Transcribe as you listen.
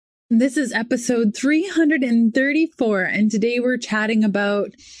This is episode 334, and today we're chatting about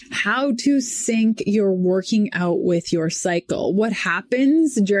how to sync your working out with your cycle, what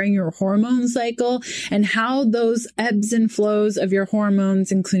happens during your hormone cycle, and how those ebbs and flows of your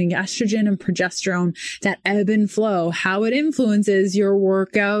hormones, including estrogen and progesterone, that ebb and flow, how it influences your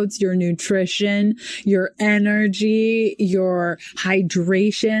workouts, your nutrition, your energy, your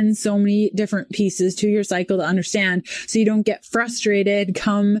hydration, so many different pieces to your cycle to understand so you don't get frustrated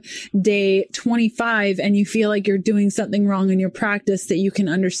come day 25 and you feel like you're doing something wrong in your practice, that you can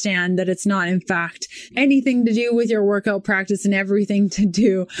understand that it's not in fact anything to do with your workout practice and everything to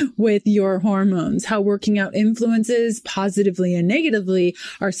do with your hormones. How working out influences positively and negatively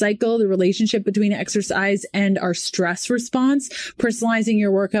our cycle, the relationship between exercise and our stress response, personalizing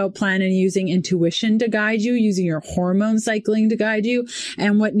your workout plan and using intuition to guide you, using your hormone cycling to guide you,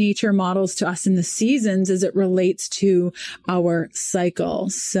 and what nature models to us in the seasons as it relates to our cycle.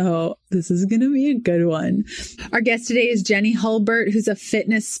 So this is going to be a good one. Our guest today is Jenni Hulburt, who's a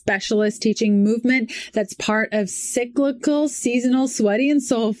fitness specialist teaching movement that's part of Cyclical, Seasonal, Sweaty, and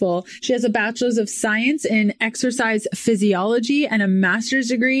Soulful. She has a bachelor's of science in exercise physiology and a master's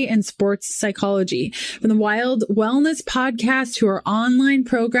degree in sports psychology. From the Wild Wellness podcast to her online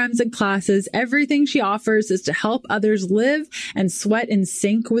programs and classes, everything she offers is to help others live and sweat in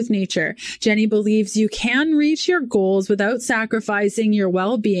sync with nature. Jenni believes you can reach your goals without sacrificing your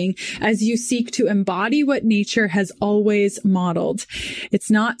well-being as you seek to embody what nature has always modeled.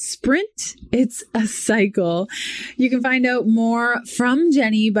 It's not sprint, it's a cycle. You can find out more from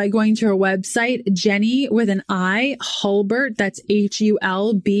Jenni by going to her website, Jenni with an I, Hulburt, that's Hulburt.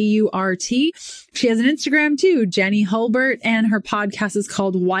 She has an Instagram too, Jenni Hulburt, and her podcast is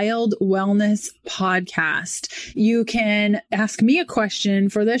called Wild Wellness Podcast. You can ask me a question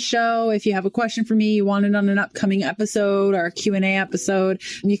for this show. If you have a question for me, you want it on an upcoming episode or a Q&A episode,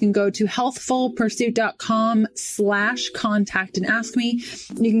 you can go to healthfulpursuit.com/contact and ask me.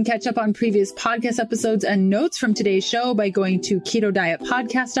 You can catch up on previous podcast episodes and notes from today's show by going to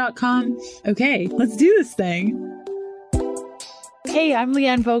ketodietpodcast.com. Okay, let's do this thing. Hey, I'm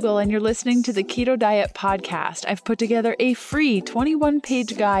Leanne Vogel, and you're listening to the Keto Diet Podcast. I've put together a free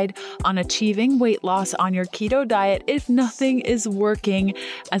 21-page guide on achieving weight loss on your keto diet if nothing is working,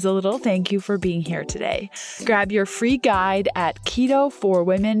 as a little thank you for being here today. Grab your free guide at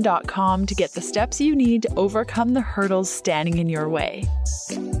ketoforwomen.com to get the steps you need to overcome the hurdles standing in your way.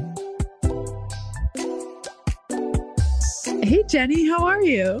 Hey, Jenni, how are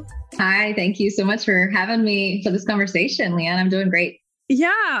you? Hi, thank you so much for having me for this conversation, Leanne. I'm doing great.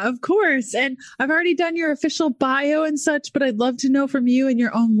 Yeah, of course. And I've already done your official bio and such, but I'd love to know from you in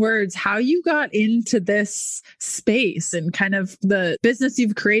your own words how you got into this space and kind of the business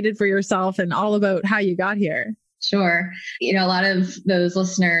you've created for yourself and all about how you got here. Sure. A lot of those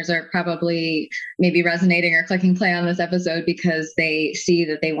listeners are probably maybe resonating or clicking play on this episode because they see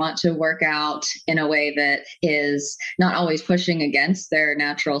that they want to work out in a way that is not always pushing against their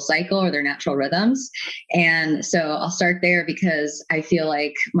natural cycle or their natural rhythms. And so I'll start there because I feel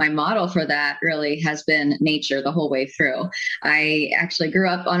like my model for that really has been nature the whole way through. I actually grew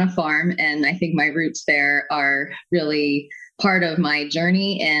up on a farm, and I think my roots there are really part of my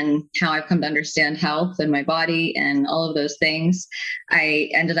journey and how I've come to understand health and my body and all of those things. I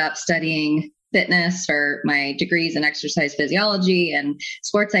ended up studying fitness for my degrees in exercise physiology and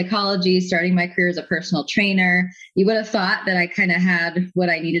sports psychology, starting my career as a personal trainer. You would have thought that I kind of had what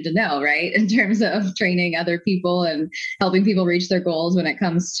I needed to know, right? In terms of training other people and helping people reach their goals when it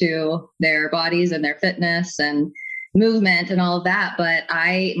comes to their bodies and their fitness and movement and all of that. But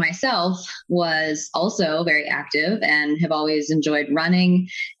I myself was also very active and have always enjoyed running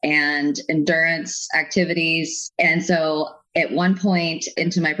and endurance activities. And so at one point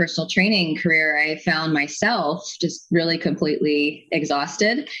into my personal training career, I found myself just really completely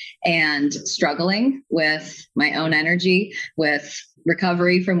exhausted and struggling with my own energy, with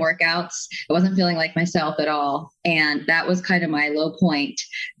recovery from workouts. I wasn't feeling like myself at all. And that was kind of my low point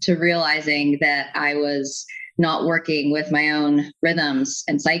to realizing that I was not working with my own rhythms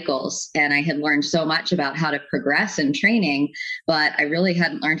and cycles. And I had learned so much about how to progress in training, but I really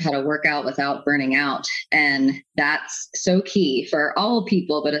hadn't learned how to work out without burning out. And that's so key for all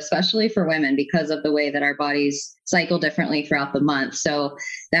people, but especially for women because of the way that our bodies cycle differently throughout the month. So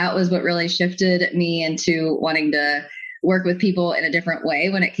that was what really shifted me into wanting to work with people in a different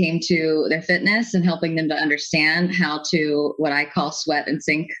way when it came to their fitness and helping them to understand how to, what I call, sweat and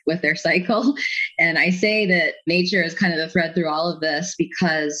sync with their cycle. And I say that nature is kind of the thread through all of this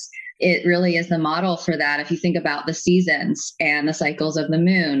because it really is the model for that. If you think about the seasons and the cycles of the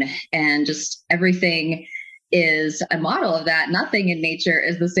moon and just everything is a model of that. Nothing in nature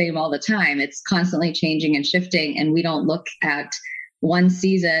is the same all the time. It's constantly changing and shifting. And we don't look at one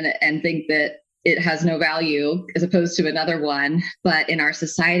season and think that it has no value as opposed to another one. But in our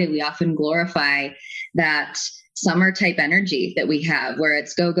society, we often glorify that summer type energy that we have where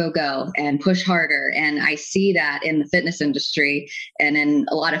it's go, go, go and push harder. And I see that in the fitness industry and in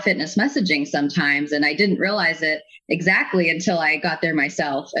a lot of fitness messaging sometimes. And I didn't realize it exactly until I got there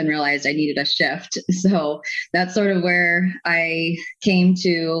myself and realized I needed a shift. So that's sort of where I came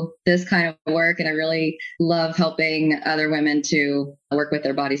to this kind of work. And I really love helping other women to work with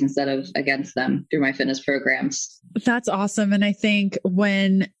their bodies instead of against them through my fitness programs. That's awesome. And I think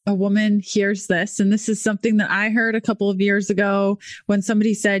when a woman hears this, and this is something that I heard a couple of years ago when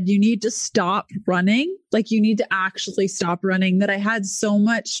somebody said, you need to stop running, like you need to actually stop running, that I had so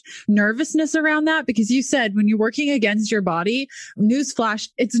much nervousness around that because you said when you're working against your body, newsflash,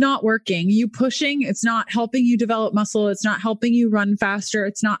 it's not working. You pushing, it's not helping you develop muscle. It's not helping you run faster.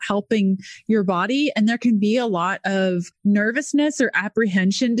 It's not helping your body. And there can be a lot of nervousness or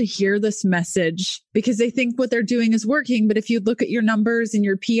apprehension to hear this message because they think what they're doing is working. But if you look at your numbers and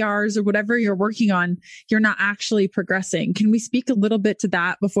your PRs or whatever you're working on, you're not actually progressing. Can we speak a little bit to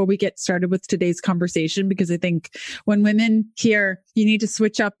that before we get started with today's conversation? Because I think when women hear you need to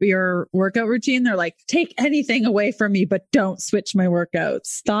switch up your workout routine, they're like, take anything away from me, but don't switch my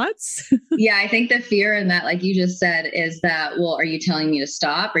workouts. Thoughts? Yeah, I think the fear in that, like you just said, is that, well, are you telling me to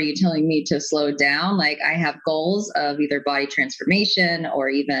stop? Are you telling me to slow down? Like I have goals of either body transformation or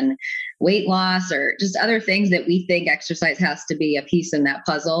even weight loss or just other things that we think exercise has to be a piece in that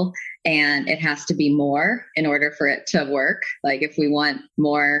puzzle. And it has to be more in order for it to work. Like if we want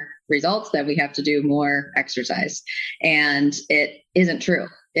more results, then we have to do more exercise. And it isn't true.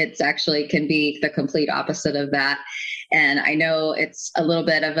 It's actually can be the complete opposite of that. And I know it's a little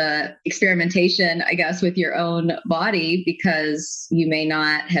bit of a experimentation, I guess, with your own body because you may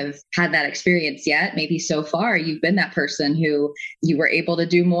not have had that experience yet. Maybe so far you've been that person who you were able to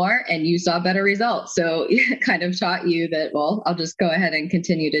do more and you saw better results. So it kind of taught you that, well, I'll just go ahead and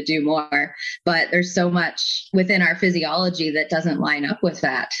continue to do more. But there's so much within our physiology that doesn't line up with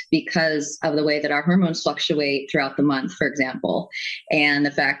that because of the way that our hormones fluctuate throughout the month, for example. And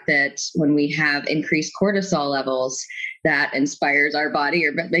the fact that when we have increased cortisol levels, that inspires our body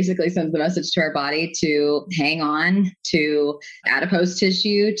or basically sends the message to our body to hang on to adipose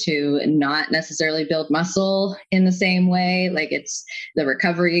tissue, to not necessarily build muscle in the same way. Like it's the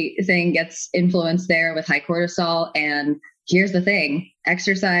recovery thing gets influenced there with high cortisol. And here's the thing,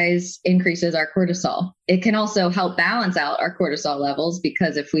 exercise increases our cortisol. It can also help balance out our cortisol levels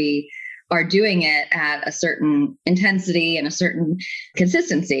because if we are doing it at a certain intensity and a certain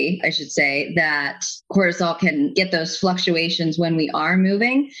consistency, I should say, that cortisol can get those fluctuations when we are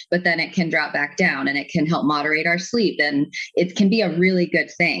moving, but then it can drop back down and it can help moderate our sleep. And it can be a really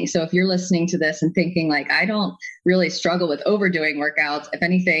good thing. So if you're listening to this and thinking like, I don't really struggle with overdoing workouts, if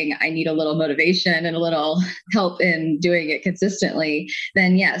anything, I need a little motivation and a little help in doing it consistently,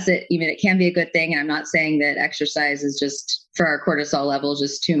 then yes, it can be a good thing. And I'm not saying that exercise is just for our cortisol levels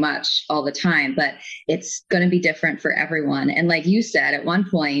just too much all the time, but it's going to be different for everyone. And like you said, at one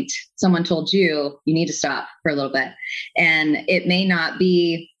point, someone told you, you need to stop for a little bit. And it may not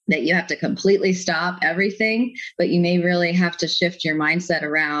be that you have to completely stop everything, but you may really have to shift your mindset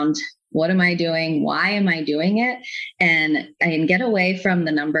around what am I doing? Why am I doing it? And get away from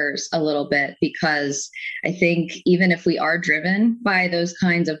the numbers a little bit, because I think even if we are driven by those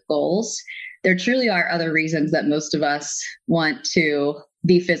kinds of goals, there truly are other reasons that most of us want to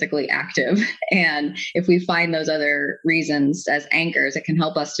be physically active. And if we find those other reasons as anchors, it can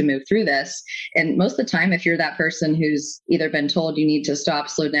help us to move through this. And most of the time, if you're that person who's either been told you need to stop,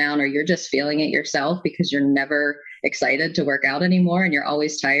 slow down, or you're just feeling it yourself because you're never excited to work out anymore and you're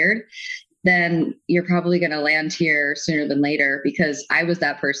always tired, then you're probably going to land here sooner than later, because I was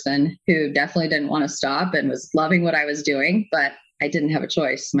that person who definitely didn't want to stop and was loving what I was doing, but I didn't have a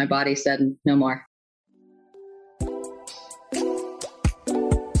choice. My body said no more.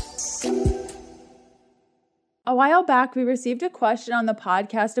 A while back, we received a question on the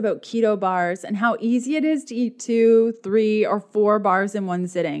podcast about keto bars and how easy it is to eat 2, 3, or 4 bars in one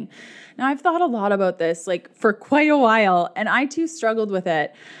sitting. Now, I've thought a lot about this, for quite a while, and I too struggled with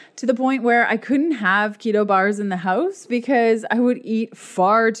it to the point where I couldn't have keto bars in the house because I would eat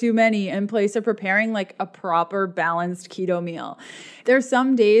far too many in place of preparing a proper balanced keto meal. There's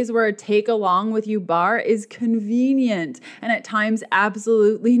some days where a take along with you bar is convenient and at times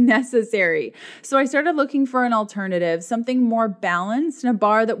absolutely necessary. So I started looking for an an alternative, something more balanced, and a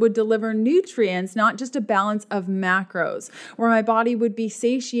bar that would deliver nutrients, not just a balance of macros, where my body would be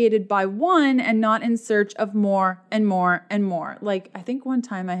satiated by one and not in search of more and more and more. Like, I think one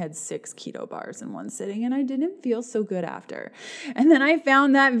time I had 6 keto bars in one sitting and I didn't feel so good after. And then I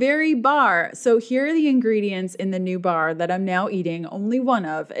found that very bar. So here are the ingredients in the new bar that I'm now eating, only one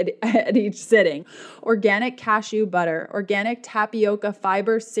of at each sitting. Organic cashew butter, organic tapioca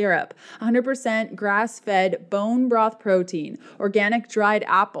fiber syrup, 100% grass-fed bone broth protein, organic dried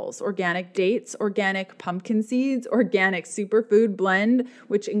apples, organic dates, organic pumpkin seeds, organic superfood blend,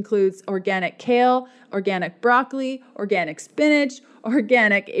 which includes organic kale, organic broccoli, organic spinach,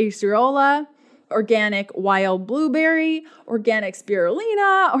 organic acerola, organic wild blueberry, organic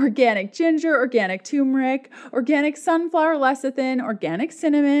spirulina, organic ginger, organic turmeric, organic sunflower lecithin, organic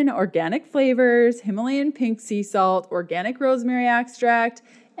cinnamon, organic flavors, Himalayan pink sea salt, organic rosemary extract,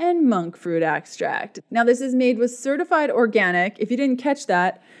 and monk fruit extract. Now, this is made with certified organic, if you didn't catch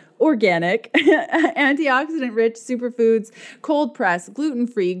that, organic, antioxidant-rich superfoods, cold pressed,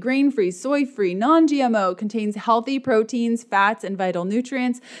 gluten-free, grain-free, soy-free, non-GMO, contains healthy proteins, fats, and vital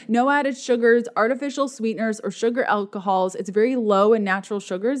nutrients, no added sugars, artificial sweeteners, or sugar alcohols. It's very low in natural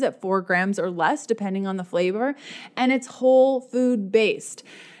sugars at 4 grams or less, depending on the flavor, and it's whole food based.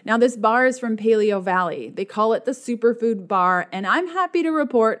 Now, this bar is from Paleo Valley. They call it the Superfood Bar, and I'm happy to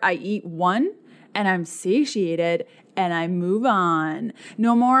report I eat one and I'm satiated and I move on.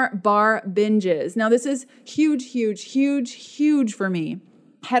 No more bar binges. Now, this is huge, huge, huge, huge for me.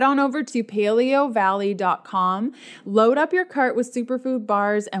 Head on over to paleovalley.com, load up your cart with superfood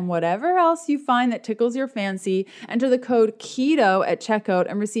bars and whatever else you find that tickles your fancy. Enter the code KETO at checkout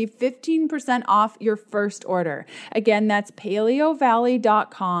and receive 15% off your first order. Again, that's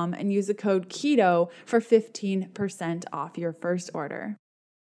paleovalley.com and use the code KETO for 15% off your first order.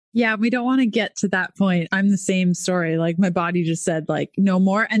 Yeah, we don't want to get to that point. I'm the same story. Like, my body just said like no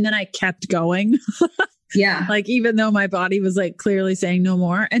more. And then I kept going. Yeah. Like, even though my body was like clearly saying no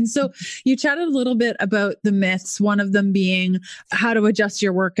more. And so you chatted a little bit about the myths, one of them being how to adjust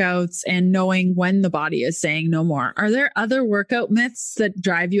your workouts and knowing when the body is saying no more. Are there other workout myths that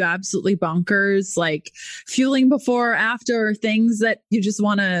drive you absolutely bonkers, like fueling before or after, or things that you just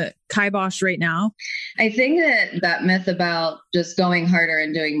want to kibosh right now? I think that myth about just going harder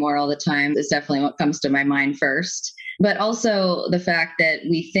and doing more all the time is definitely what comes to my mind first. But also the fact that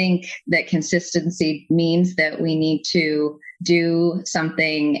we think that consistency means that we need to do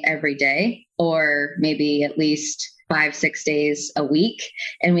something every day, or maybe at least 5-6 days a week.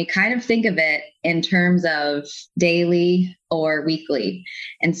 And we kind of think of it in terms of daily or weekly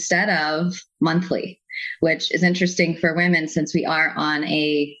instead of monthly, which is interesting for women since we are on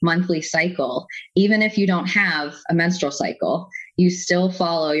a monthly cycle. Even if you don't have a menstrual cycle, you still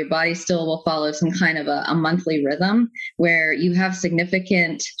follow, your body still will follow some kind of a monthly rhythm where you have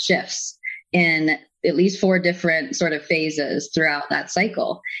significant shifts in at least 4 different sort of phases throughout that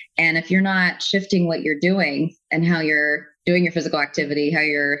cycle. And if you're not shifting what you're doing and how you're doing your physical activity, how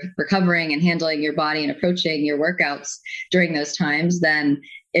you're recovering and handling your body and approaching your workouts during those times, then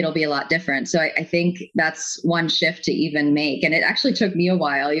it'll be a lot different. So I think that's one shift to even make. And it actually took me a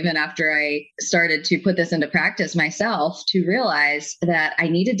while, even after I started to put this into practice myself, to realize that I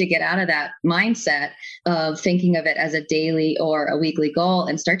needed to get out of that mindset of thinking of it as a daily or a weekly goal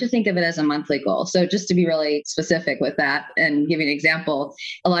and start to think of it as a monthly goal. So just to be really specific with that and give you an example,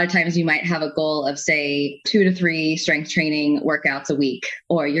 a lot of times you might have a goal of, say, 2 to 3 strength training workouts a week,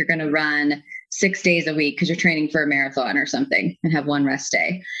 or you're going to run 6 days a week because you're training for a marathon or something and have 1 rest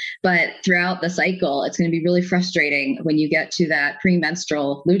day. But throughout the cycle, it's going to be really frustrating when you get to that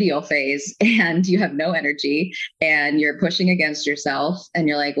premenstrual luteal phase and you have no energy and you're pushing against yourself and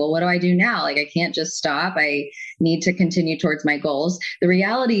you're like, well, what do I do now? Like, I can't just stop. I need to continue towards my goals. The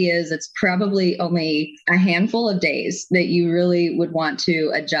reality is it's probably only a handful of days that you really would want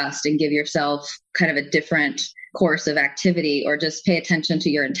to adjust and give yourself kind of a different course of activity, or just pay attention to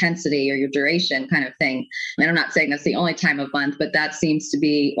your intensity or your duration kind of thing. And I'm not saying that's the only time of month, but that seems to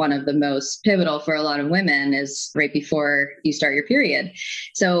be one of the most pivotal for a lot of women, is right before you start your period.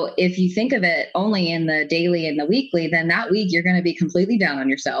 So if you think of it only in the daily and the weekly, then that week you're going to be completely down on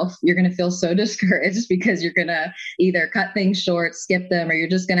yourself. You're going to feel so discouraged because you're going to either cut things short, skip them, or you're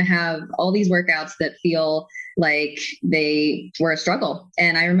just going to have all these workouts that feel like they were a struggle.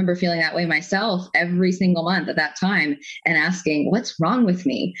 And I remember feeling that way myself every single month at that time and asking, what's wrong with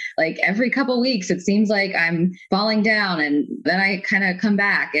me? Like, every couple of weeks, it seems like I'm falling down and then I kind of come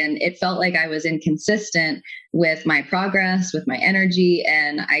back, and it felt like I was inconsistent with my progress, with my energy.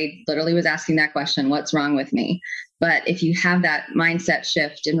 And I literally was asking that question, what's wrong with me? But if you have that mindset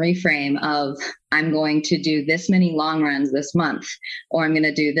shift and reframe of, I'm going to do this many long runs this month, or I'm going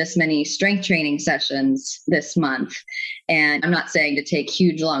to do this many strength training sessions this month. And I'm not saying to take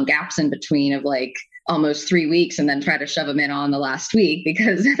huge long gaps in between of like almost 3 weeks and then try to shove them in on the last week,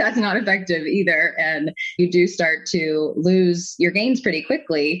 because that's not effective either. And you do start to lose your gains pretty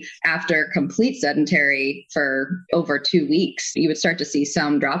quickly after complete sedentary for over 2 weeks. You would start to see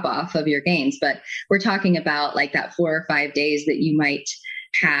some drop off of your gains, but we're talking about like that 4 or 5 days that you might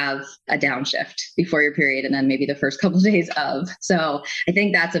have a downshift before your period, and then maybe the first couple of days of. So I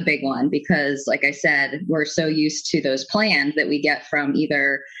think that's a big one, because like I said, we're so used to those plans that we get from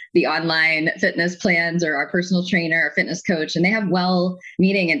either the online fitness plans or our personal trainer or fitness coach, and they have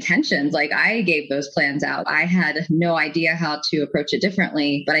well-meaning intentions. Like I gave those plans out. I had no idea how to approach it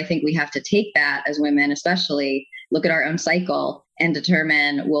differently, but I think we have to take that as women, especially look at our own cycle and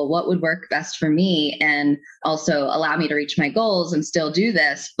determine, well, what would work best for me and also allow me to reach my goals and still do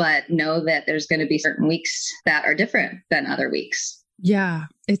this, but know that there's going to be certain weeks that are different than other weeks. Yeah,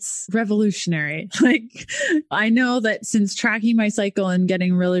 it's revolutionary. Like, I know that since tracking my cycle and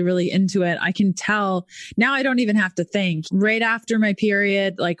getting really, really into it, I can tell now I don't even have to think. Right after my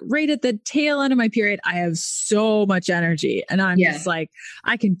period, like right at the tail end of my period, I have so much energy and I'm just like,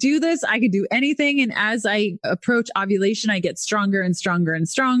 I can do this. I can do anything. And as I approach ovulation, I get stronger and stronger and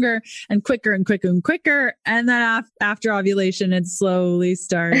stronger and quicker and quicker and quicker. And then after ovulation, it slowly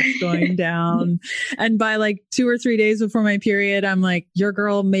starts going down. And by like 2 or 3 days before my period, I'm like, your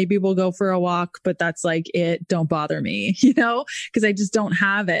girl, maybe we'll go for a walk, but that's like it. Don't bother me, because I just don't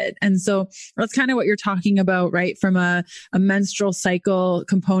have it. And so that's kind of what you're talking about, right? From a menstrual cycle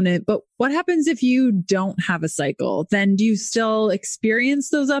component. But what happens if you don't have a cycle? Then do you still experience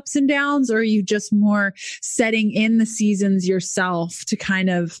those ups and downs, or are you just more setting in the seasons yourself to kind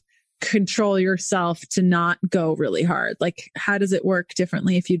of control yourself to not go really hard? Like, how does it work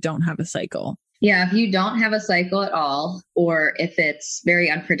differently if you don't have a cycle? Yeah, if you don't have a cycle at all, or if it's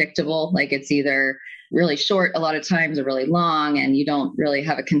very unpredictable, like it's either really short a lot of times or really long, and you don't really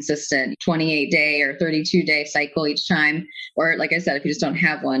have a consistent 28-day or 32-day cycle each time, or like I said, if you just don't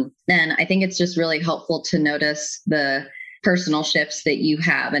have one, then I think it's just really helpful to notice the personal shifts that you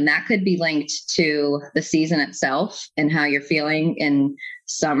have. And that could be linked to the season itself and how you're feeling in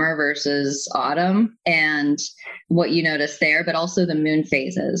summer versus autumn and what you notice there, but also the moon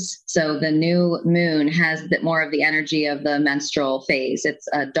phases. So the new moon has more of the energy of the menstrual phase. It's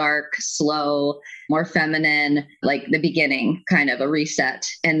a dark, slow, more feminine, like the beginning, kind of a reset.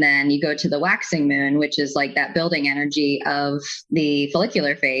 And then you go to the waxing moon, which is like that building energy of the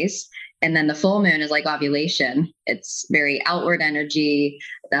follicular phase. And then the full moon is like ovulation. It's very outward energy,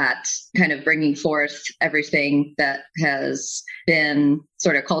 that kind of bringing forth everything that has been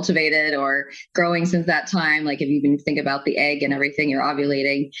sort of cultivated or growing since that time. Like if you even think about the egg and everything, you're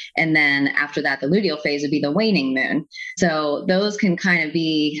ovulating. And then after that, the luteal phase would be the waning moon. So those can kind of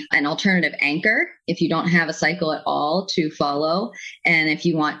be an alternative anchor if you don't have a cycle at all to follow. And if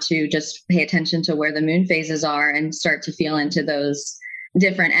you want to just pay attention to where the moon phases are and start to feel into those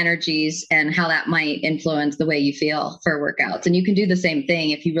different energies and how that might influence the way you feel for workouts. And you can do the same thing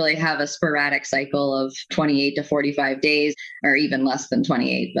if you really have a sporadic cycle of 28 to 45 days, or even less than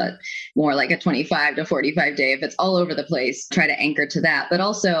 28, but more like a 25 to 45 day. If it's all over the place, try to anchor to that. But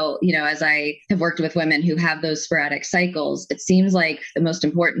also, as I have worked with women who have those sporadic cycles, it seems like the most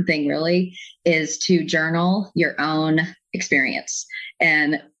important thing really is to journal your own experience.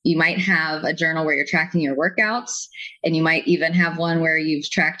 And you might have a journal where you're tracking your workouts, and you might even have one where you've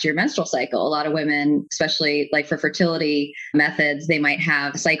tracked your menstrual cycle. A lot of women, especially like for fertility methods, they might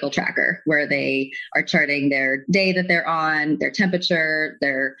have a cycle tracker where they are charting their day that they're on, their temperature,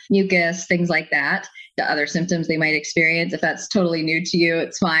 their mucus, things like that. The other symptoms they might experience. If that's totally new to you,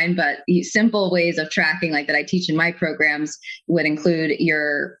 it's fine. But simple ways of tracking like that I teach in my programs would include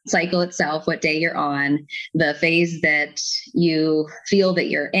your cycle itself, what day you're on, the phase that you feel that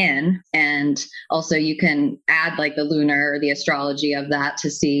you're in. And also you can add like the lunar or the astrology of that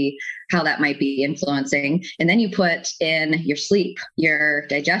to see how that might be influencing. And then you put in your sleep, your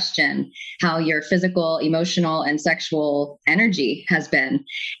digestion, how your physical, emotional, and sexual energy has been.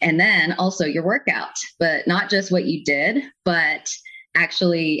 And then also your workout, but not just what you did, but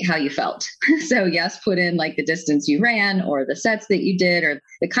actually how you felt. So yes, put in like the distance you ran or the sets that you did or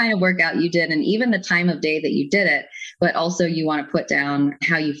the kind of workout you did and even the time of day that you did it. But also you want to put down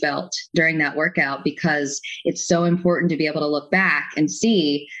how you felt during that workout, because it's so important to be able to look back and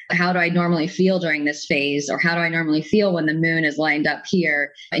see, how do I normally feel during this phase? Or how do I normally feel when the moon is lined up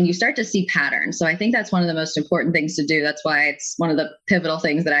here? And you start to see patterns. So I think that's one of the most important things to do. That's why it's one of the pivotal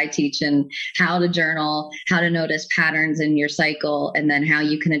things that I teach, in how to journal, how to notice patterns in your cycle, and then how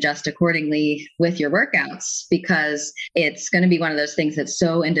you can adjust accordingly with your workouts, because it's going to be one of those things that's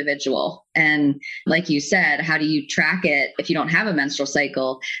so individual. And like you said, how do you track it if you don't have a menstrual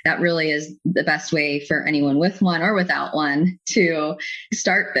cycle? That really is the best way for anyone with one or without one to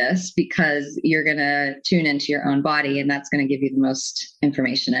start this, because you're going to tune into your own body, and that's going to give you the most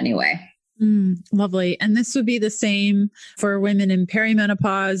information anyway. Lovely. And this would be the same for women in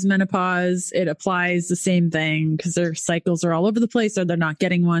perimenopause, menopause. It applies the same thing because their cycles are all over the place, or they're not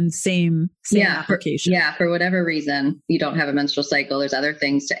getting one. Same application. For whatever reason, you don't have a menstrual cycle. There's other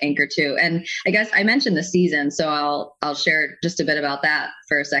things to anchor to. And I guess I mentioned the season, so I'll share just a bit about that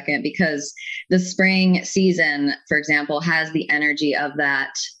for a second, because the spring season, for example, has the energy of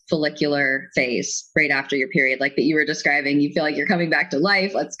that follicular phase right after your period, like that you were describing. You feel like you're coming back to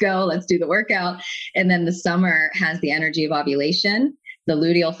life. Let's go. Let's do the workout. And then the summer has the energy of ovulation. The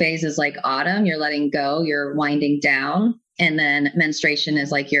luteal phase is like autumn. You're letting go. You're winding down. And then menstruation is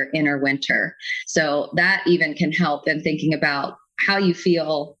like your inner winter. So that even can help in thinking about how you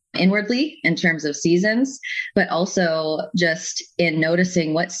feel inwardly in terms of seasons, but also just in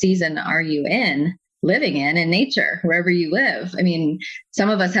noticing what season are you living in nature, wherever you live. I mean,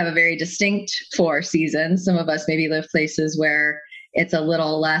 some of us have a very distinct 4 seasons. Some of us maybe live places where it's a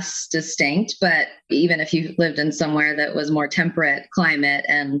little less distinct, but even if you lived in somewhere that was more temperate climate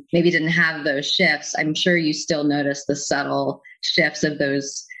and maybe didn't have those shifts, I'm sure you still notice the subtle shifts of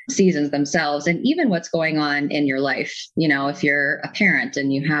those seasons themselves, and even what's going on in your life. You know, if you're a parent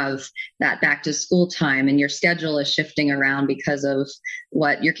and you have that back to school time and your schedule is shifting around because of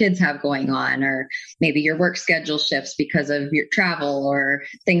what your kids have going on, or maybe your work schedule shifts because of your travel or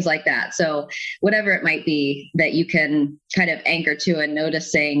things like that. So whatever it might be that you can kind of anchor to, and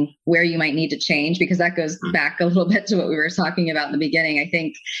noticing where you might need to change, because that goes back a little bit to what we were talking about in the beginning. I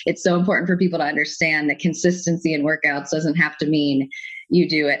think it's so important for people to understand that consistency in workouts doesn't have to mean you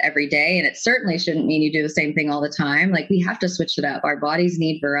do it every day. And it certainly shouldn't mean you do the same thing all the time. Like, we have to switch it up. Our bodies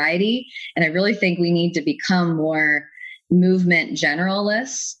need variety. And I really think we need to become more movement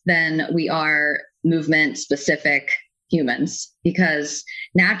generalists than we are movement specific humans, because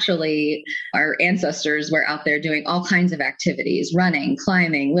naturally our ancestors were out there doing all kinds of activities, running,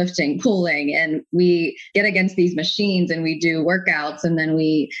 climbing, lifting, pulling, and we get against these machines and we do workouts, and then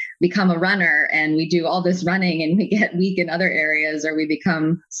we become a runner and we do all this running and we get weak in other areas, or we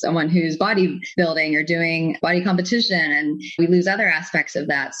become someone who's bodybuilding or doing body competition and we lose other aspects of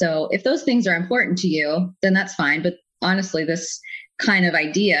that. So if those things are important to you, then that's fine. But honestly, this kind of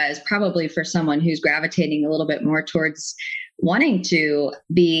idea is probably for someone who's gravitating a little bit more towards wanting to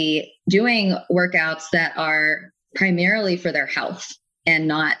be doing workouts that are primarily for their health and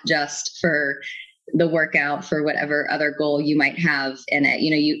not just for the workout for whatever other goal you might have in it.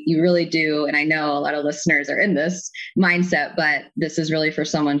 You know, you really do. And I know a lot of listeners are in this mindset, but this is really for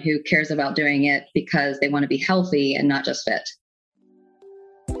someone who cares about doing it because they want to be healthy and not just fit.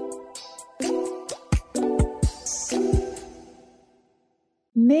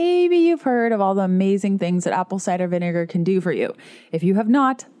 Maybe you've heard of all the amazing things that apple cider vinegar can do for you. If you have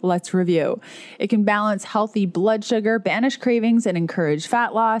not, let's review. It can balance healthy blood sugar, banish cravings, and encourage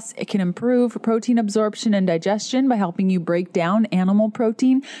fat loss. It can improve protein absorption and digestion by helping you break down animal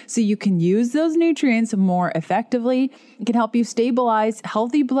protein so you can use those nutrients more effectively. It can help you stabilize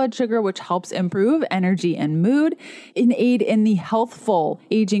healthy blood sugar, which helps improve energy and mood. An aid in the healthful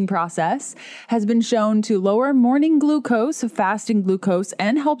aging process, has been shown to lower morning glucose, fasting glucose,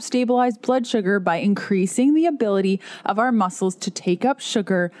 and help stabilize blood sugar by increasing the ability of our muscles to take up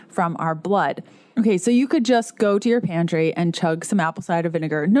sugar from our blood. Okay, so you could just go to your pantry and chug some apple cider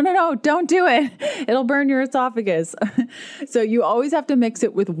vinegar. No, don't do it. It'll burn your esophagus. So you always have to mix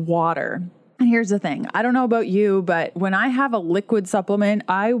it with water. And here's the thing. I don't know about you, but when I have a liquid supplement,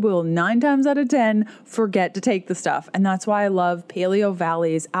 I will 9 times out of 10 forget to take the stuff. And that's why I love Paleo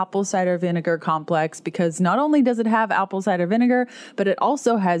Valley's apple cider vinegar complex, because not only does it have apple cider vinegar, but it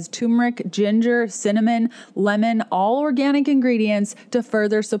also has turmeric, ginger, cinnamon, lemon, all organic ingredients to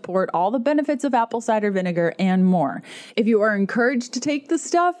further support all the benefits of apple cider vinegar and more. If you are encouraged to take the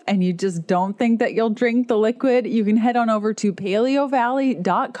stuff and you just don't think that you'll drink the liquid, you can head on over to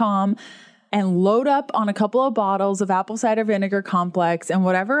paleovalley.com. and load up on a couple of bottles of apple cider vinegar complex and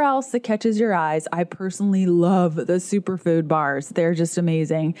whatever else that catches your eyes. I personally love the superfood bars. They're just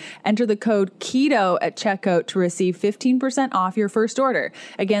amazing. Enter the code KETO at checkout to receive 15% off your first order.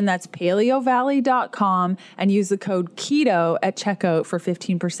 Again, that's paleovalley.com and use the code KETO at checkout for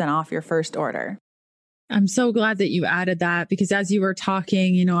 15% off your first order. I'm so glad that you added that, because as you were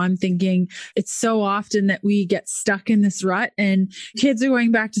talking, I'm thinking it's so often that we get stuck in this rut and kids are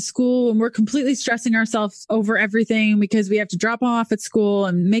going back to school and we're completely stressing ourselves over everything because we have to drop them off at school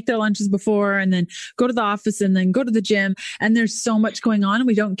and make their lunches before and then go to the office and then go to the gym. And there's so much going on and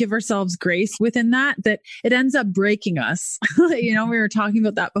we don't give ourselves grace within that it ends up breaking us. We were talking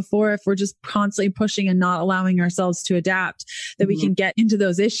about that before. If we're just constantly pushing and not allowing ourselves to adapt, that we can get into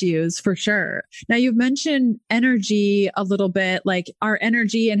those issues for sure. Now, you've mentioned energy a little bit, like our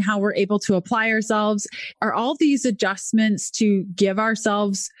energy and how we're able to apply ourselves. Are all these adjustments to give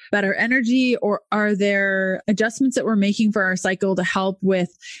ourselves better energy, or are there adjustments that we're making for our cycle to help with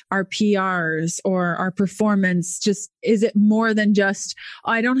our PRs or our performance? Just, is it more than just,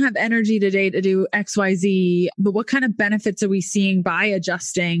 I don't have energy today to do XYZ, but what kind of benefits are we seeing by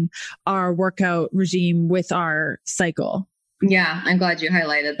adjusting our workout regime with our cycle? Yeah, I'm glad you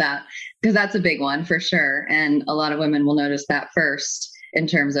highlighted that, because that's a big one for sure. And a lot of women will notice that first in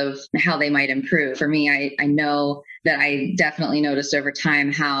terms of how they might improve. For me, I know that I definitely noticed over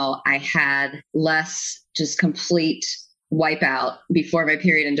time how I had less just complete wipeout before my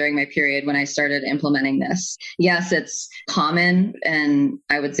period and during my period when I started implementing this. Yes, it's common and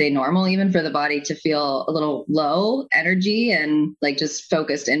I would say normal even for the body to feel a little low energy and like just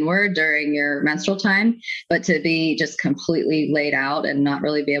focused inward during your menstrual time, but to be just completely laid out and not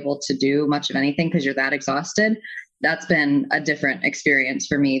really be able to do much of anything because you're that exhausted. That's been a different experience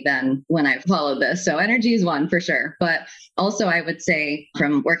for me than when I followed this. So energy is one for sure. But also I would say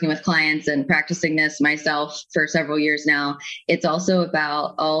from working with clients and practicing this myself for several years now, it's also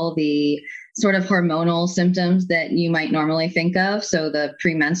about all the sort of hormonal symptoms that you might normally think of. So the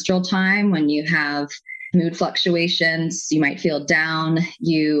premenstrual time when you have mood fluctuations, you might feel down,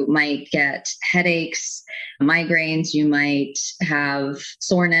 you might get headaches, migraines, you might have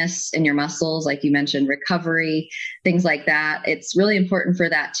soreness in your muscles, like you mentioned, recovery, things like that. It's really important for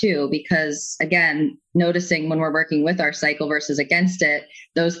that too, because again, noticing when we're working with our cycle versus against it,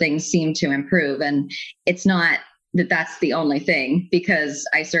 those things seem to improve. And it's not that that's the only thing, because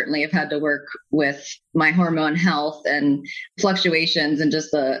I certainly have had to work with my hormone health and fluctuations and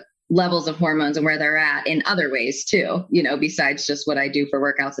just the levels of hormones and where they're at in other ways too, besides just what I do for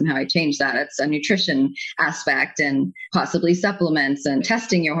workouts and how I change that. It's a nutrition aspect and possibly supplements and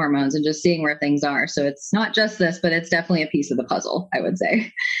testing your hormones and just seeing where things are. So it's not just this, but it's definitely a piece of the puzzle, I would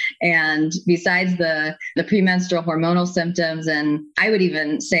say. And besides the premenstrual hormonal symptoms, and I would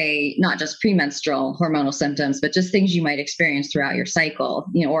even say not just premenstrual hormonal symptoms, but just things you might experience throughout your cycle,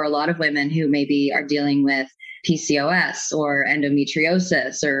 or a lot of women who maybe are dealing with PCOS or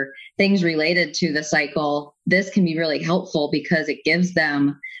endometriosis or things related to the cycle, this can be really helpful because it gives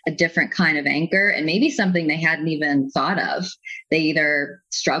them a different kind of anchor and maybe something they hadn't even thought of. They either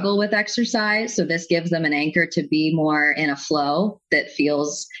struggle with exercise, so this gives them an anchor to be more in a flow that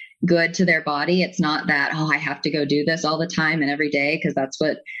feels good to their body. It's not that, I have to go do this all the time and every day because that's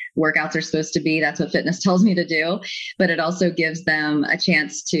what workouts are supposed to be. That's what fitness tells me to do. But it also gives them a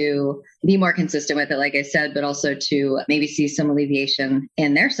chance to be more consistent with it, like I said, but also to maybe see some alleviation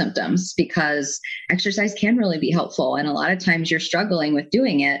in their symptoms, because exercise can really be helpful. And a lot of times you're struggling with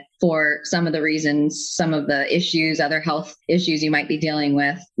doing it for some of the reasons, some of the issues, other health issues you might be dealing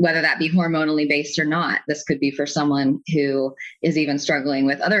with, whether that be hormonally based or not. This could be for someone who is even struggling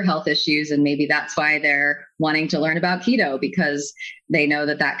with other health issues. And maybe that's why they're wanting to learn about keto, because they know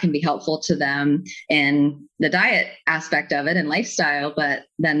that that can be helpful to them in the diet aspect of it and lifestyle. But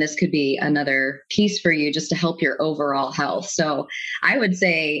then this could be another piece for you just to help your overall health. So I would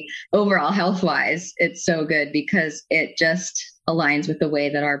say overall health wise, it's so good because it just aligns with the way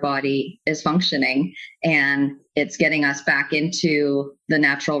that our body is functioning, and it's getting us back into the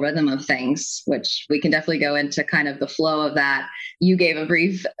natural rhythm of things, which we can definitely go into kind of the flow of that. You gave a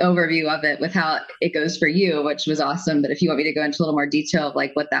brief overview of it with how it goes for you, which was awesome. But if you want me to go into a little more detail of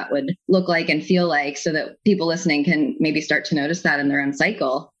like what that would look like and feel like, so that people listening can maybe start to notice that in their own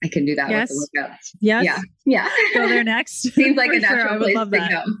cycle, I can do that with the workouts. Yes. Yeah. Go there next. Seems like a sure. natural place to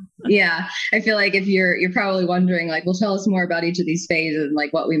go. Yeah. I feel like if you're probably wondering, like, well, tell us more about each of these phases and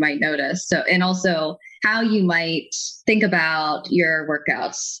like what we might notice. So, and also how you might think about your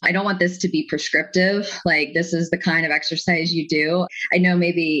workouts. I don't want this to be prescriptive, like this is the kind of exercise you do. I know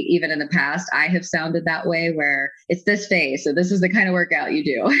maybe even in the past, I have sounded that way where it's this phase, so this is the kind of workout you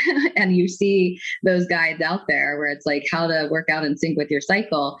do. And you see those guides out there where it's like how to work out in sync with your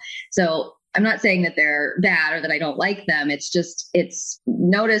cycle. So I'm not saying that they're bad or that I don't like them. It's just,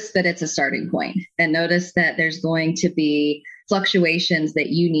 notice that it's a starting point, and notice that there's going to be fluctuations that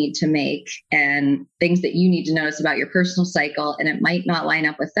you need to make and things that you need to notice about your personal cycle. And it might not line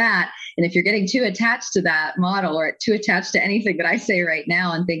up with that. And if you're getting too attached to that model or too attached to anything that I say right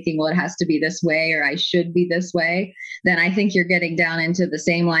now and thinking, well, it has to be this way or I should be this way, then I think you're getting down into the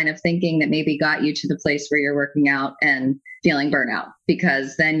same line of thinking that maybe got you to the place where you're working out and feeling burnout,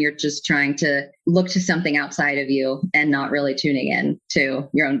 because then you're just trying to look to something outside of you and not really tuning in to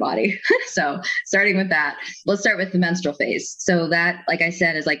your own body. So starting with that, let's start with the menstrual phase. So that, like I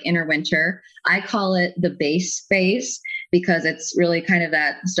said, is like inner winter. I call it the base phase because it's really kind of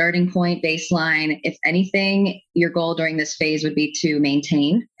that starting point, baseline. If anything, your goal during this phase would be to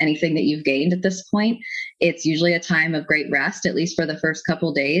maintain anything that you've gained at this point. It's usually a time of great rest, at least for the first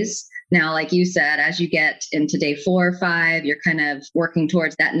couple days. Now, like you said, as you get into day 4 or 5, you're kind of working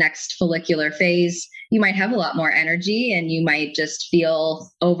towards that next follicular phase. You might have a lot more energy and you might just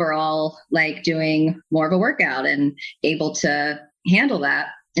feel overall like doing more of a workout and able to handle that.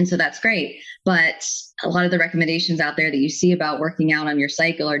 And so that's great. But a lot of the recommendations out there that you see about working out on your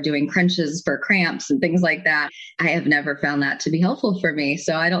cycle or doing crunches for cramps and things like that, I have never found that to be helpful for me.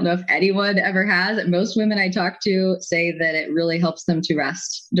 So I don't know if anyone ever has. Most women I talk to say that it really helps them to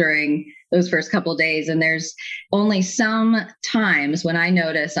rest during those first couple of days. And there's only some times when I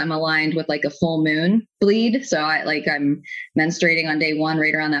notice I'm aligned with like a full moon bleed. So I'm menstruating on day 1,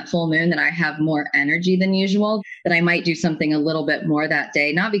 right around that full moon, that I have more energy than usual, that I might do something a little bit more that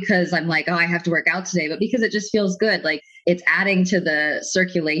day. Not because I'm like, oh, I have to work out today, but because it just feels good. Like it's adding to the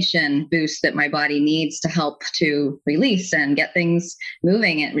circulation boost that my body needs to help to release and get things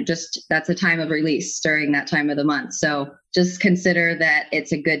moving. That's a time of release during that time of the month. So just consider that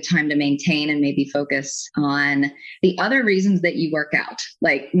it's a good time to maintain and maybe focus on the other reasons that you work out,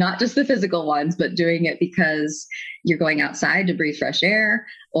 like not just the physical ones, but doing it because you're going outside to breathe fresh air,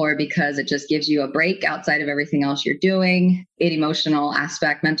 or because it just gives you a break outside of everything else you're doing, an emotional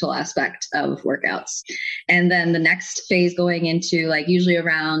aspect, mental aspect of workouts. And then the next phase going into like usually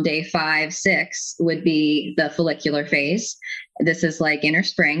around day 5, 6 would be the follicular phase. This is like inner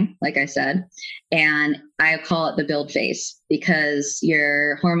spring, like I said, and I call it the build phase because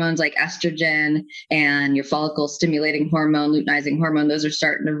your hormones like estrogen and your follicle stimulating hormone, luteinizing hormone, those are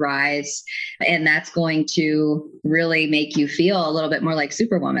starting to rise. And that's going to really make you feel a little bit more like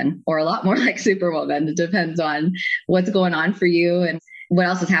Superwoman, or a lot more like Superwoman. It depends on what's going on for you and what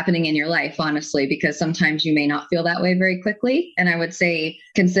else is happening in your life, honestly, because sometimes you may not feel that way very quickly. And I would say,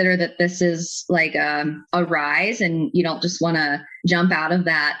 consider that this is like a rise, and you don't just want to jump out of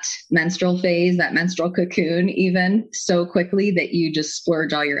that menstrual phase, that menstrual cocoon, even so quickly that you just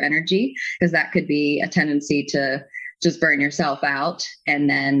splurge all your energy, because that could be a tendency to just burn yourself out and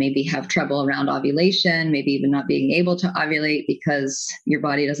then maybe have trouble around ovulation, maybe even not being able to ovulate because your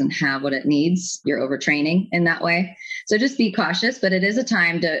body doesn't have what it needs. You're overtraining in that way. So just be cautious, but it is a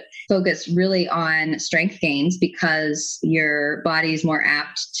time to focus really on strength gains because your body is more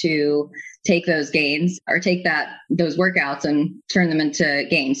apt to take those gains or take those workouts and turn them into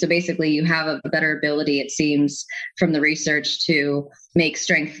gains. So basically you have a better ability, it seems, from the research to make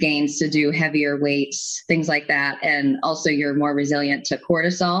strength gains, to do heavier weights, things like that. And also you're more resilient to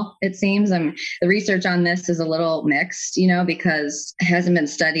cortisol, it seems. The research on this is a little mixed, because it hasn't been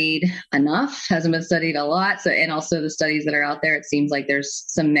studied enough, hasn't been studied a lot. So, and also the studies that are out there, it seems like there's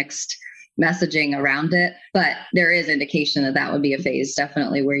some mixed messaging around it, but there is indication that would be a phase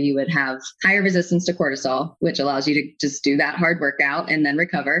definitely where you would have higher resistance to cortisol, which allows you to just do that hard workout and then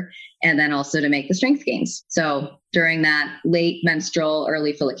recover, and then also to make the strength gains. So during that late menstrual,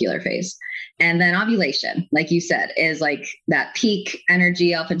 early follicular phase. And then ovulation, like you said, is like that peak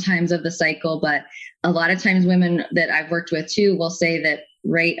energy oftentimes of the cycle. But a lot of times women that I've worked with too will say that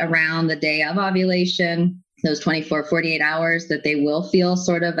right around the day of ovulation, those 24, 48 hours, that they will feel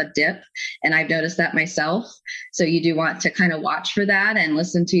sort of a dip. And I've noticed that myself. So you do want to kind of watch for that and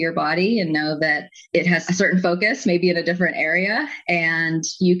listen to your body and know that it has a certain focus, maybe in a different area, and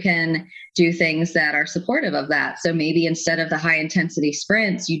you can do things that are supportive of that. So maybe instead of the high intensity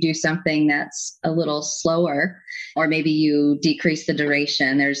sprints, you do something that's a little slower, or maybe you decrease the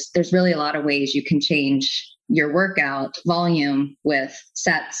duration. There's really a lot of ways you can change your workout volume with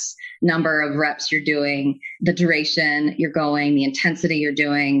sets, number of reps you're doing, the duration you're going, the intensity you're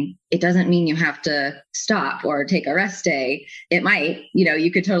doing. It doesn't mean you have to stop or take a rest day. It might,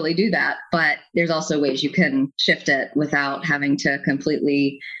 you could totally do that, but there's also ways you can shift it without having to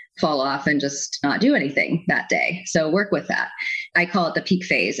completely fall off and just not do anything that day. So work with that. I call it the peak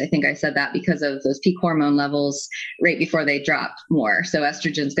phase. I think I said that because of those peak hormone levels right before they drop more. So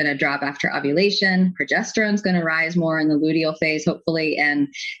estrogen's going to drop after ovulation. Progesterone's going to rise more in the luteal phase, hopefully. And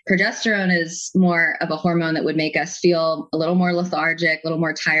progesterone is more of a hormone that would make us feel a little more lethargic, a little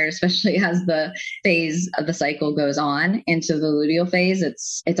more tired, especially as the phase of the cycle goes on into the luteal phase.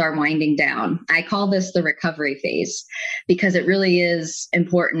 It's our winding down. I call this the recovery phase because it really is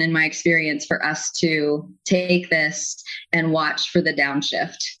important in my experience for us to take this and watch for the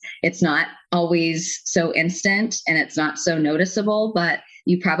downshift. It's not always so instant and it's not so noticeable, but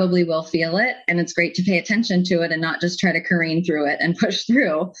you probably will feel it. And it's great to pay attention to it and not just try to careen through it and push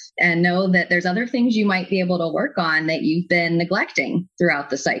through, and know that there's other things you might be able to work on that you've been neglecting throughout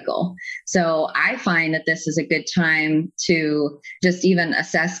the cycle. So I find that this is a good time to just even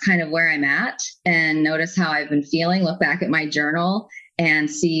assess kind of where I'm at and notice how I've been feeling, look back at my journal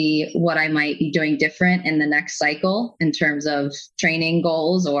and see what I might be doing different in the next cycle in terms of training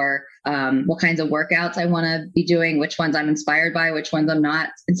goals or what kinds of workouts I want to be doing, which ones I'm inspired by, which ones I'm not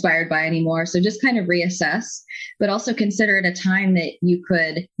inspired by anymore. So just kind of reassess, but also consider it a time that you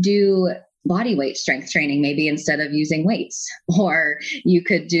could do body weight strength training, maybe instead of using weights, or you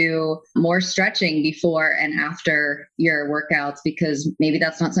could do more stretching before and after your workouts, because maybe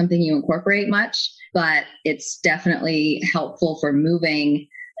that's not something you incorporate much, but it's definitely helpful for moving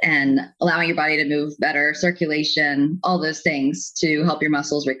and allowing your body to move better, circulation, all those things to help your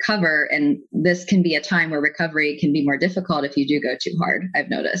muscles recover. And this can be a time where recovery can be more difficult if you do go too hard, I've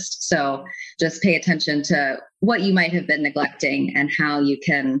noticed. So just pay attention to what you might have been neglecting and how you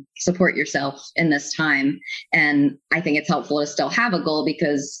can support yourself in this time. And I think it's helpful to still have a goal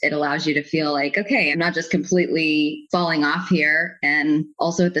because it allows you to feel like, okay, I'm not just completely falling off here. And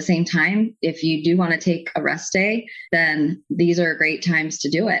also at the same time, if you do want to take a rest day, then these are great times to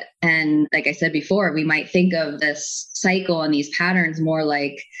do it. And like I said before, we might think of this cycle and these patterns more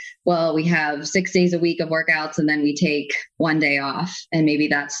like, well, we have 6 days a week of workouts and then we take one day off. And maybe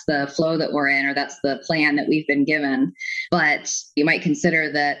that's the flow that we're in, or that's the plan that we've been given. But you might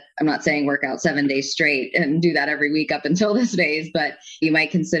consider that, I'm not saying work out 7 days straight and do that every week up until this phase, but you might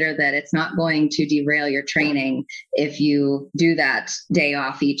consider that it's not going to derail your training if you do that day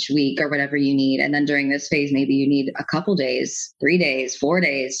off each week or whatever you need. And then during this phase, maybe you need a couple days, 3 days, 4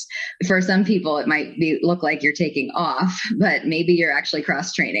 days. For some people, it might look like you're taking off, but maybe you're actually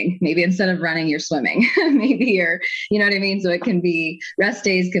cross training. Maybe instead of running, you're swimming. Maybe you're, you know what I mean? So it can be, rest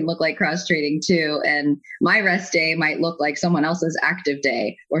days can look like cross training too. And my rest day might look like someone else's active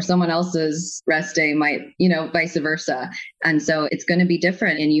day, or someone else's rest day might, vice versa. And so it's going to be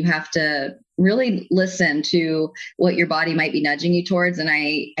different, and you have to really listen to what your body might be nudging you towards. And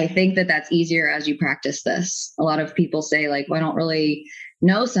I think that that's easier as you practice this. A lot of people say like, well, I don't really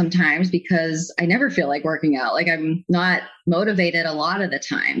know sometimes because I never feel like working out. Like I'm not motivated a lot of the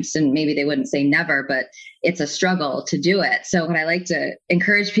times. And maybe they wouldn't say never, but it's a struggle to do it. So what I like to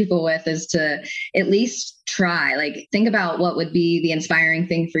encourage people with is to at least try, like think about what would be the inspiring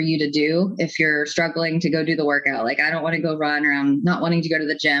thing for you to do if you're struggling to go do the workout. Like, I don't want to go run, or I'm not wanting to go to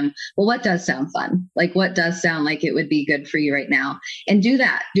the gym. Well, what does sound fun? Like what does sound like it would be good for you right now? And do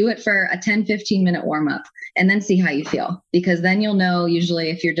that. Do it for a 10, 15 minute warm up and then see how you feel, because then you'll know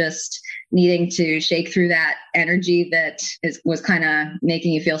usually if you're just needing to shake through that energy that was kind of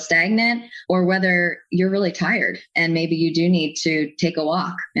making you feel stagnant, or whether you're really tired and maybe you do need to take a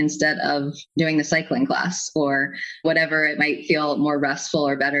walk instead of doing the cycling class, or whatever it might feel more restful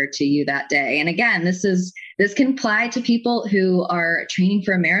or better to you that day. And again, this can apply to people who are training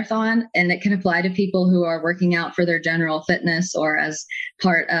for a marathon, and it can apply to people who are working out for their general fitness or as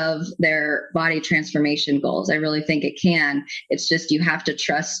part of their body transformation goals. I really think it can. It's just, you have to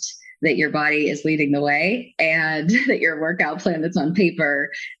trust that your body is leading the way and that your workout plan that's on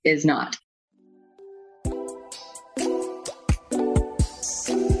paper is not.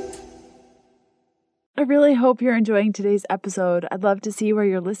 I really hope you're enjoying today's episode. I'd love to see where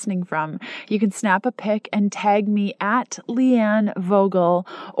you're listening from. You can snap a pic and tag me at Leanne Vogel,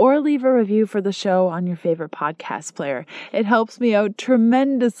 or leave a review for the show on your favorite podcast player. It helps me out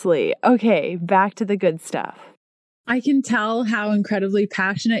tremendously. Okay, back to the good stuff. I can tell how incredibly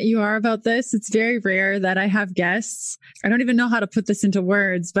passionate you are about this. It's very rare that I have guests. I don't even know how to put this into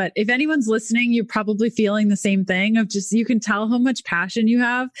words, but if anyone's listening, you're probably feeling the same thing of just, you can tell how much passion you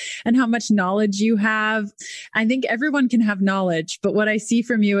have and how much knowledge you have. I think everyone can have knowledge, but what I see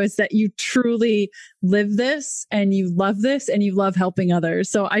from you is that you truly live this and you love this and you love helping others.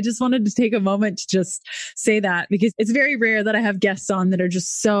 So I just wanted to take a moment to just say that, because it's very rare that I have guests on that are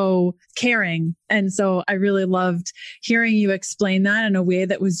just so caring. And so I really loved hearing you explain that in a way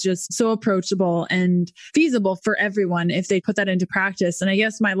that was just so approachable and feasible for everyone if they put that into practice. And I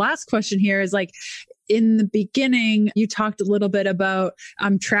guess my last question here is like, in the beginning, you talked a little bit about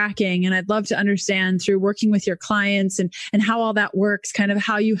tracking, and I'd love to understand through working with your clients and how all that works, kind of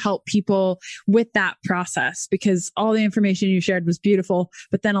how you help people with that process, because all the information you shared was beautiful,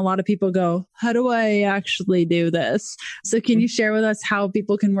 but then a lot of people go, how do I actually do this? So can you share with us how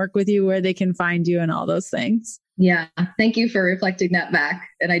people can work with you, where they can find you and all those things? Yeah. Thank you for reflecting that back.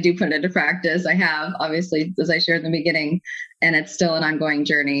 And I do put it into practice. I have, obviously, as I shared in the beginning, and it's still an ongoing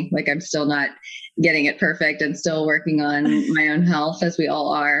journey. Like I'm still not getting it perfect and still working on my own health, as we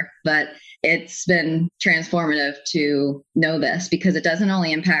all are. But it's been transformative to know this, because it doesn't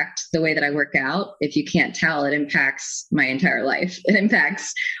only impact the way that I work out. If you can't tell, it impacts my entire life. It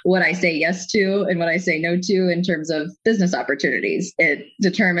impacts what I say yes to and what I say no to in terms of business opportunities. It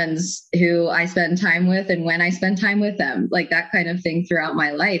determines who I spend time with and when I spend time with them, like that kind of thing throughout my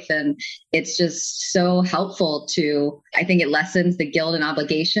life. And it's just so helpful to, I think it lessens the guilt and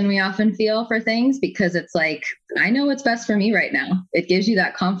obligation we often feel for things, because it's like, I know what's best for me right now. It gives you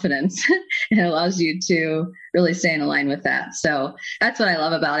that confidence and it allows you to really stay in line with that. So that's what I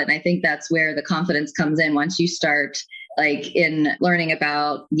love about it. And I think that's where the confidence comes in once you start like in learning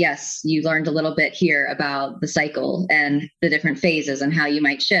about, yes, you learned a little bit here about the cycle and the different phases and how you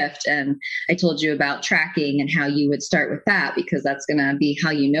might shift. And I told you about tracking and how you would start with that, because that's going to be how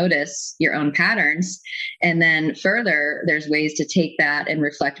you notice your own patterns. And then further, there's ways to take that and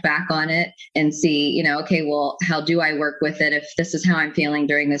reflect back on it and see, okay, well, how do I work with it if this is how I'm feeling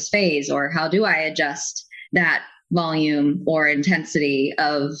during this phase? Or how do I adjust that volume or intensity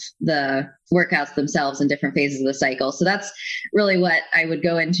of the workouts themselves in different phases of the cycle? So that's really what I would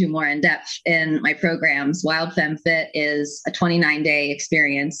go into more in depth in my programs. Wild Femme Fit is a 29-day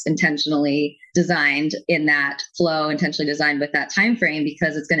experience, intentionally designed in that flow, intentionally designed with that time frame,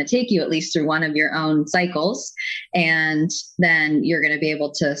 because it's going to take you at least through one of your own cycles. And then you're going to be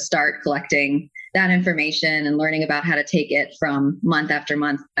able to start collecting that information and learning about how to take it from month after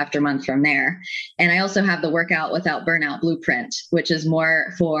month after month from there. And I also have the Workout Without Burnout Blueprint, which is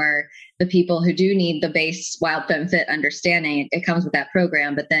more for the people who do need the base Wild Femme Fit understanding. It comes with that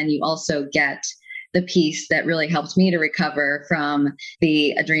program, but then you also get the piece that really helped me to recover from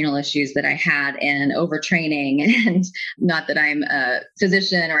the adrenal issues that I had and overtraining. And not that I'm a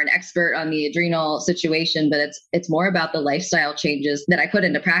physician or an expert on the adrenal situation, but it's more about the lifestyle changes that I put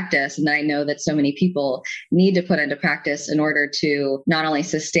into practice and that I know that so many people need to put into practice in order to not only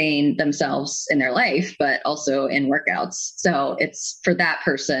sustain themselves in their life, but also in workouts. So it's for that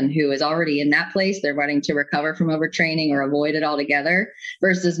person who is already in that place, they're wanting to recover from overtraining or avoid it altogether,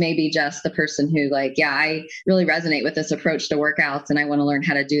 versus maybe just the person who I really resonate with this approach to workouts and I want to learn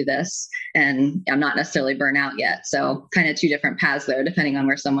how to do this. And I'm not necessarily burnt out yet. So kind of two different paths there, depending on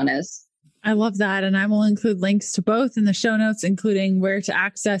where someone is. I love that. And I will include links to both in the show notes, including where to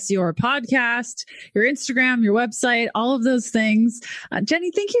access your podcast, your Instagram, your website, all of those things. Jenni,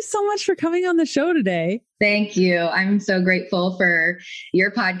 thank you so much for coming on the show today. Thank you. I'm so grateful for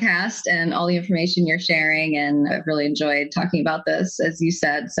your podcast and all the information you're sharing. And I've really enjoyed talking about this, as you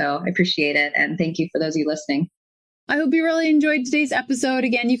said. So I appreciate it. And thank you for those of you listening. I hope you really enjoyed today's episode.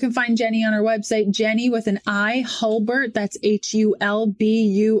 Again, you can find Jenni on her website, Jenni with an I, Hulburt. That's HULBURT.com.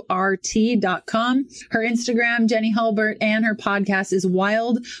 Her Instagram, Jenni Hulburt, and her podcast is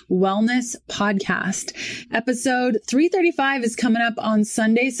Wild Wellness Podcast. Episode 335 is coming up on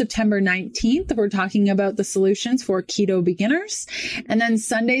Sunday, September 19th. We're talking about the solutions for keto beginners. And then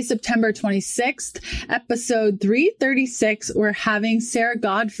Sunday, September 26th, episode 336, we're having Sarah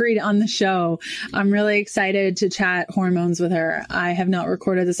Gottfried on the show. I'm really excited to chat hormones with her. I have not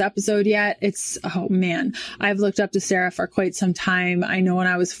recorded this episode yet. I've looked up to Sarah for quite some time. I know when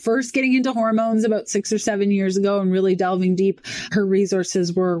I was first getting into hormones about 6 or 7 years ago and really delving deep, her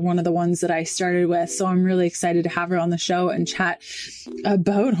resources were one of the ones that I started with. So I'm really excited to have her on the show and chat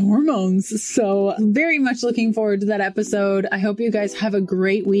about hormones. So very much looking forward to that episode. I hope you guys have a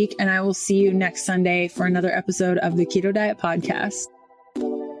great week, and I will see you next Sunday for another episode of the Keto Diet Podcast.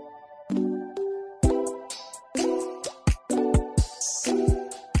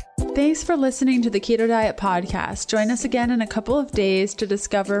 Thanks for listening to the Keto Diet Podcast. Join us again in a couple of days to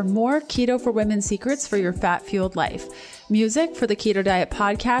discover more Keto for Women secrets for your fat-fueled life. Music for the Keto Diet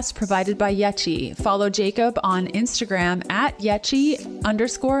Podcast provided by Yechi. Follow Jacob on Instagram at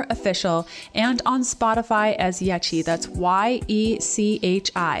Yechi_official and on Spotify as Yechi. That's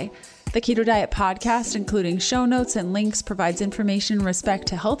YECHI. The Keto Diet Podcast, including show notes and links, provides information in respect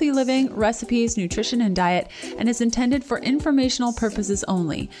to healthy living, recipes, nutrition, and diet, and is intended for informational purposes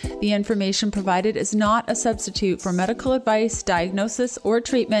only. The information provided is not a substitute for medical advice, diagnosis, or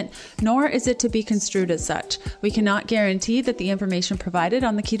treatment, nor is it to be construed as such. We cannot guarantee that the information provided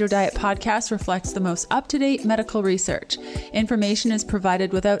on the Keto Diet Podcast reflects the most up-to-date medical research. Information is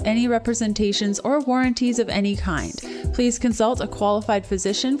provided without any representations or warranties of any kind. Please consult a qualified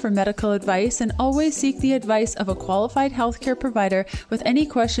physician for medical advice and always seek the advice of a qualified healthcare provider with any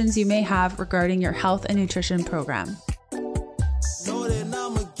questions you may have regarding your health and nutrition program.